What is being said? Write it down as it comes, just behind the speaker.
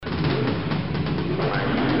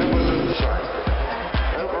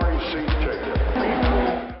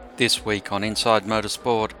This week on Inside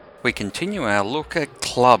Motorsport, we continue our look at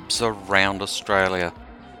clubs around Australia.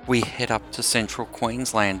 We head up to Central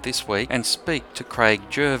Queensland this week and speak to Craig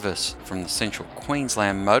Jervis from the Central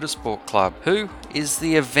Queensland Motorsport Club, who is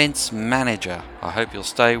the events manager. I hope you'll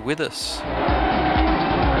stay with us.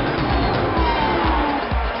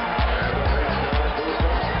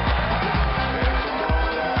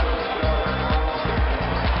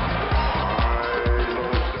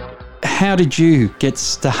 How did you get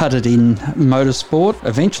started in motorsport,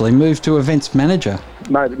 eventually moved to events manager?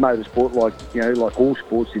 Motorsport, like all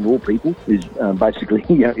sports in all people, is basically,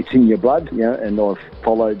 it's in your blood, and I've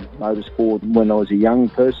followed motorsport when I was a young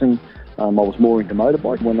person. I was more into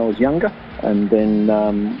motorbike when I was younger, and then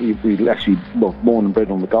we actually born and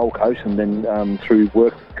bred on the Gold Coast, and then through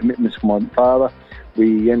work commitments for my father,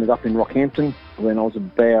 we ended up in Rockhampton when I was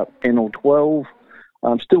about 10 or 12.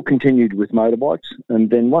 Still continued with motorbikes, and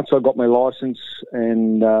then once I got my licence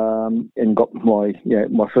and got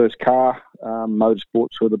my first car, motorsport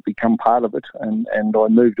sort of become part of it, and I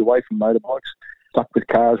moved away from motorbikes, stuck with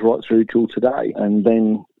cars right through till today, and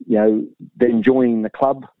then joining the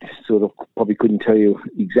club. Sort of probably couldn't tell you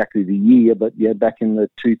exactly the year, but back in the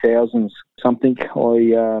 2000s something,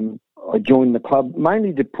 I joined the club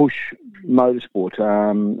mainly to push motorsport.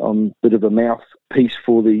 I'm a bit of a mouthpiece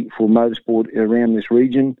for motorsport around this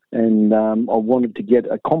region, and I wanted to get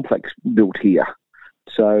a complex built here.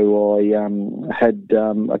 So I had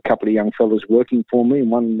a couple of young fellas working for me, and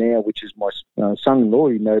one now, which is my son-in-law,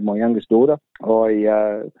 he married my youngest daughter.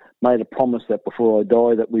 I made a promise that before I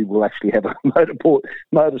die that we will actually have a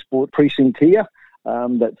motorsport precinct here.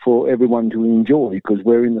 That for everyone to enjoy, because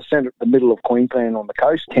we're in the middle of Queensland on the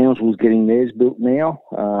coast. Townsville's getting theirs built now,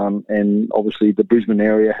 and obviously the Brisbane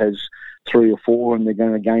area has 3 or 4, and they're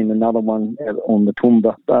going to gain another one on the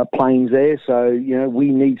Toowoomba plains there. So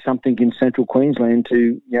we need something in Central Queensland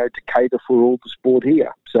to cater for all the sport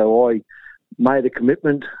here. So I made a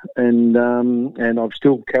commitment, and I've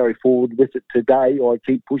still carried forward with it today. I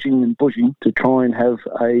keep pushing and pushing to try and have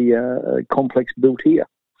a complex built here.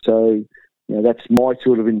 So. That's my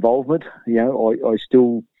sort of involvement. I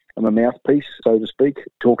still am a mouthpiece, so to speak,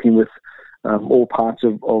 talking with all parts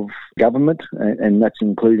of government, and that's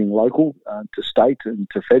including local to state and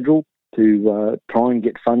to federal, to try and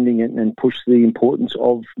get funding and push the importance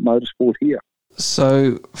of motorsport here.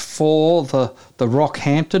 So for the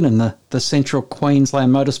Rockhampton and the Central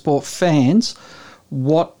Queensland Motorsport fans,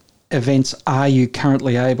 what events are you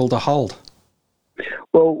currently able to hold?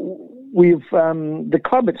 Well, we've the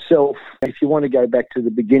club itself. If you want to go back to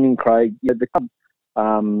the beginning, Craig, the club.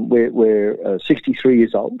 We're 63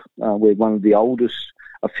 years old. We're one of the oldest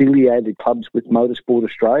affiliated clubs with Motorsport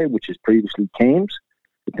Australia, which is previously CAMS,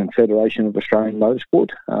 the Confederation of Australian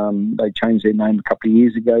Motorsport. They changed their name a couple of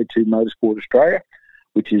years ago to Motorsport Australia,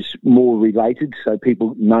 which is more related, so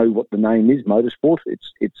people know what the name is. Motorsport.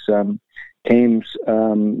 It's CAMS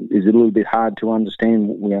is a little bit hard to understand.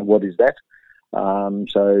 What is that?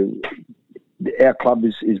 So our club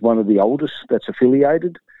is one of the oldest that's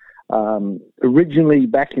affiliated. Originally,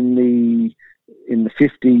 back in the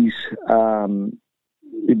 50s,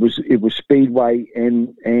 it was Speedway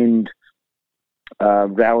and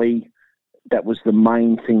Rally. That was the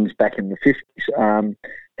main things back in the 50s.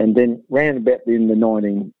 And then round about in the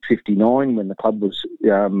 1959, when the club was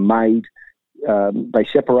made, they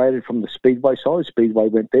separated from the Speedway side. Speedway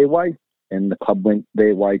went their way, and the club went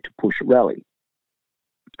their way to push Rally.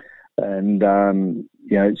 And,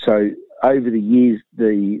 so over the years,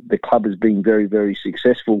 the club has been very, very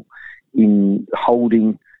successful in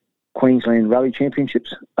holding Queensland Rally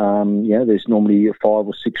Championships. There's normally a 5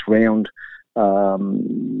 or 6 round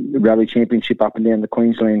Rally Championship up and down the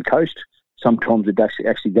Queensland coast. Sometimes it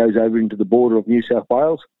actually goes over into the border of New South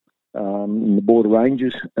Wales, in the Border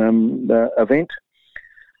Ranges event.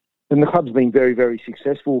 And the club's been very, very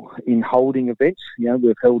successful in holding events.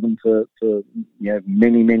 We've held them for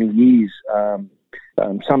many, many years.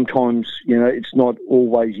 Sometimes, it's not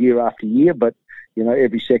always year after year, but,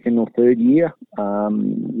 every second or third year,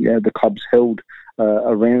 the club's held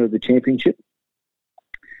a round of the championship.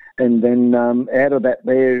 And then out of that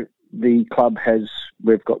there, the club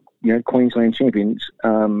we've got, Queensland champions.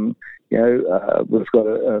 We've got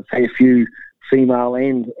a fair few female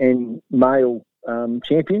and male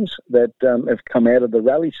champions that have come out of the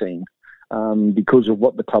rally scene because of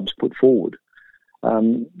what the club's put forward.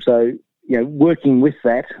 Working with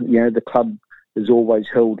that, the club has always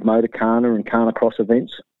held Motorcana and Carnacross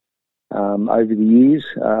events over the years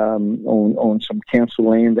on some council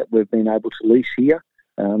land that we've been able to lease here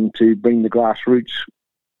to bring the grassroots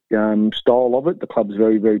style of it. The club's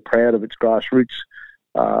very, very proud of its grassroots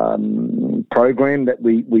program that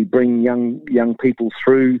we bring young people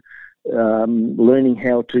through, learning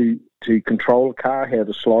how to control a car, how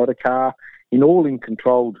to slide a car, in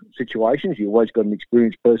controlled situations. You always got an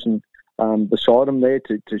experienced person beside them there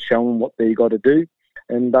to show them what they've got to do.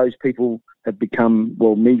 And those people have become,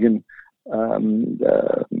 well, Megan,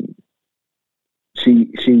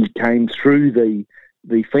 she came through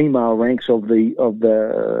the female ranks of the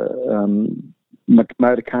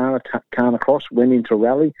Motorcana Cross, went into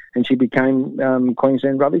rally, and she became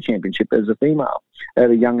Queensland Rally Championship as a female at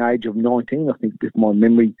a young age of 19, I think, if my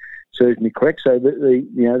memory serves me correct. So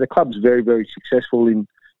the club's very, very successful in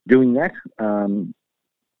doing that. And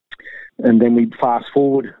then we fast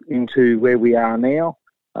forward into where we are now.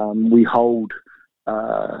 We hold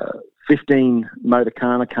 15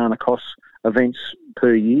 Motorcana Cross events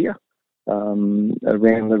per year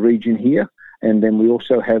around the region here. And then we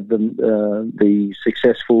also have the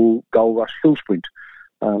successful Gold Rush Hill Sprint,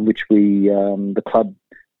 which the club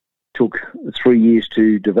took 3 years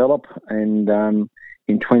to develop. And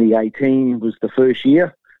in 2018 was the first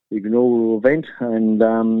year, the inaugural event. And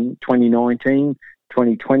 2019,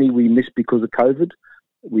 2020 we missed because of COVID.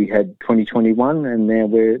 We had 2021, and now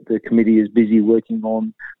the committee is busy working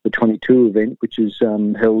on the 22 event, which is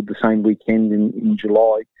held the same weekend in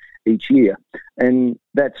July each year. And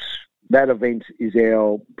that event is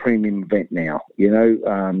our premium event now.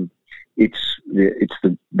 It's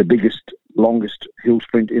the biggest, longest hill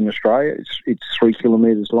sprint in Australia. It's 3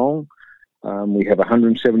 kilometres long. We have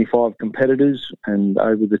 175 competitors, and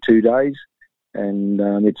over the 2 days, and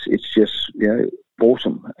it's just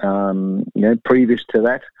awesome. Previous to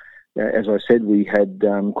that, as I said, we had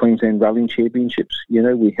Queensland Rallying Championships.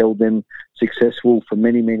 We held them successful for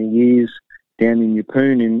many, many years down in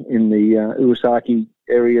Yeppoon in the Iwasaki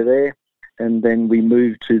area there. And then we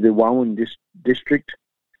moved to the Wowan district,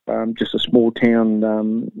 just a small town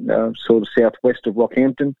sort of southwest of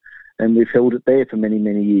Rockhampton, and we've held it there for many,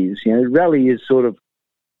 many years. Rally is sort of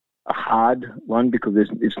a hard one because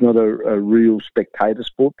it's not a real spectator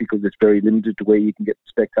sport, because it's very limited to where you can get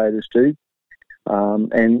spectators to,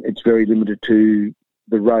 and it's very limited to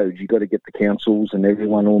the roads. You've got to get the councils and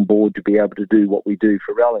everyone on board to be able to do what we do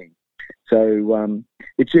for rallying. So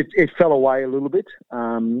it fell away a little bit,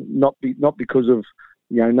 not because of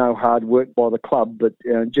no hard work by the club, but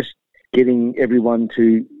just getting everyone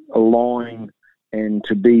to align and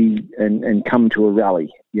to be and come to a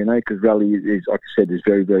rally, because rally is, like I said, is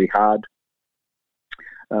very, very hard.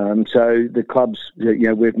 So the clubs,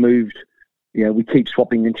 we've moved, we keep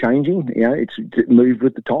swapping and changing, it's moved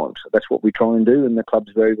with the times. So that's what we try and do, and the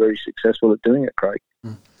club's very, very successful at doing it, Craig.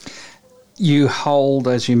 You hold,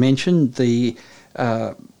 as you mentioned, the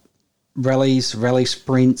rallies, rally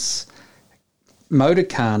sprints,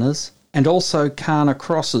 Motorcanas, and also Cana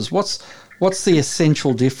Crosses. What's the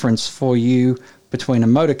essential difference for you between a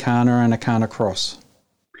Motorcana and a Cana Cross?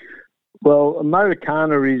 Well, a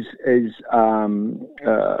Motorcana is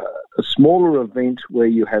a smaller event where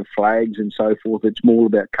you have flags and so forth. It's more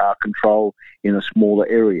about car control in a smaller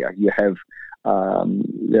area. You have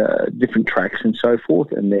different tracks and so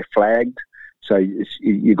forth, and they're flagged. So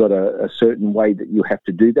you've got a certain way that you have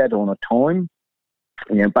to do that on a time.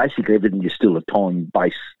 Basically everything is still a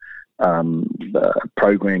time-based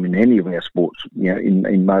program in any of our sports, in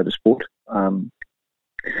motorsport.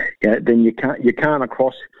 Then you can't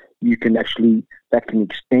across. You can actually, that can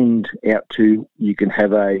extend out to, you can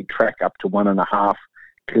have a track up to 1.5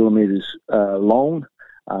 kilometres long.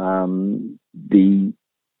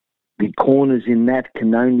 The corners in that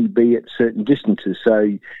can only be at certain distances.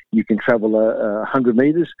 So you can travel 100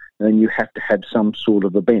 metres, and you have to have some sort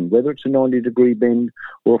of a bend, whether it's a 90-degree bend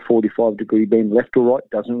or a 45-degree bend, left or right,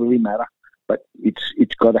 doesn't really matter. But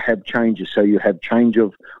it's got to have changes. So you have change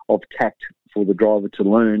of tact for the driver to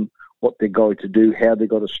learn what they're going to do, how they've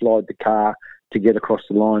got to slide the car to get across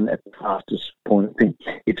the line at the fastest point of thing.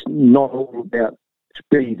 It's not all about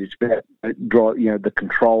speed. It's about the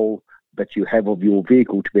control that you have of your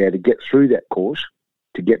vehicle to be able to get through that course,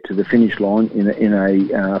 to get to the finish line in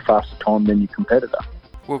a faster time than your competitor.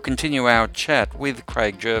 We'll continue our chat with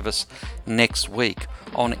Craig Jervis next week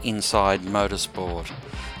on Inside Motorsport.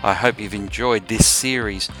 I hope you've enjoyed this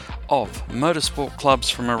series of motorsport clubs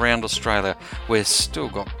from around Australia. We've still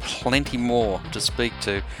got plenty more to speak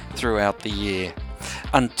to throughout the year.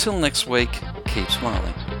 Until next week, keep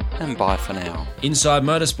smiling, and bye for now. Inside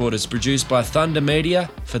Motorsport is produced by Thunder Media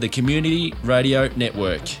for the Community Radio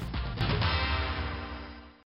Network.